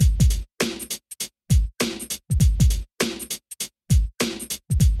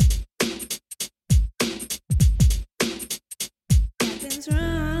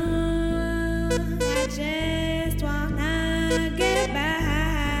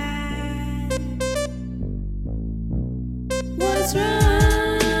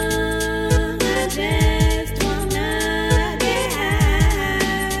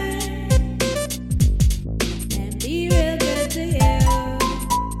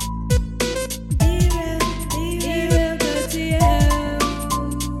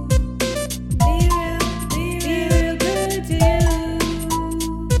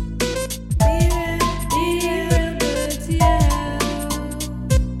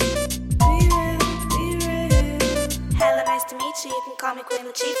call me Queen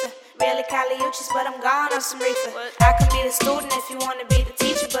Latifah. Really Cali-Uchis, but I'm gone on some reefer. I can be the student if you wanna be the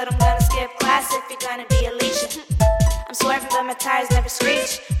teacher, but I'm gonna skip class if you're gonna be Alicia. I'm swerving but my tires never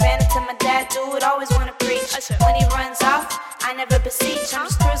screech. Ran into my dad, dude, always wanna preach. When he runs off, I never beseech. I'm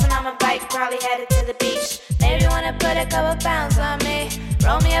just cruising on my bike, probably headed to the beach. Maybe you wanna put a couple pounds on me,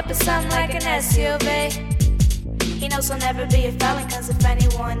 roll me up in something like an SUV. He knows I'll never be a felon, cause if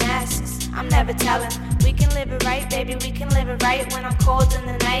anyone asks, I'm never telling. We can live it right, baby, we can live it right. When I'm cold in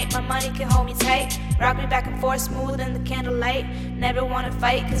the night, my money can hold me tight. Rock me back and forth, smooth in the candlelight. Never wanna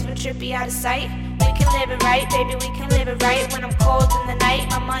fight, cause we're trippy out of sight. We can live it right, baby, we can live it right. When I'm cold in the night,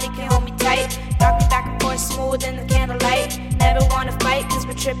 my money can hold me tight. Rock me back and forth, smooth in the candlelight. Never wanna fight, cause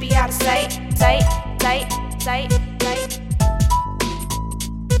we're trippy out of sight. Tight, tight, tight, tight.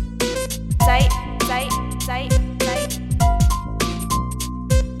 Tight, tight, tight.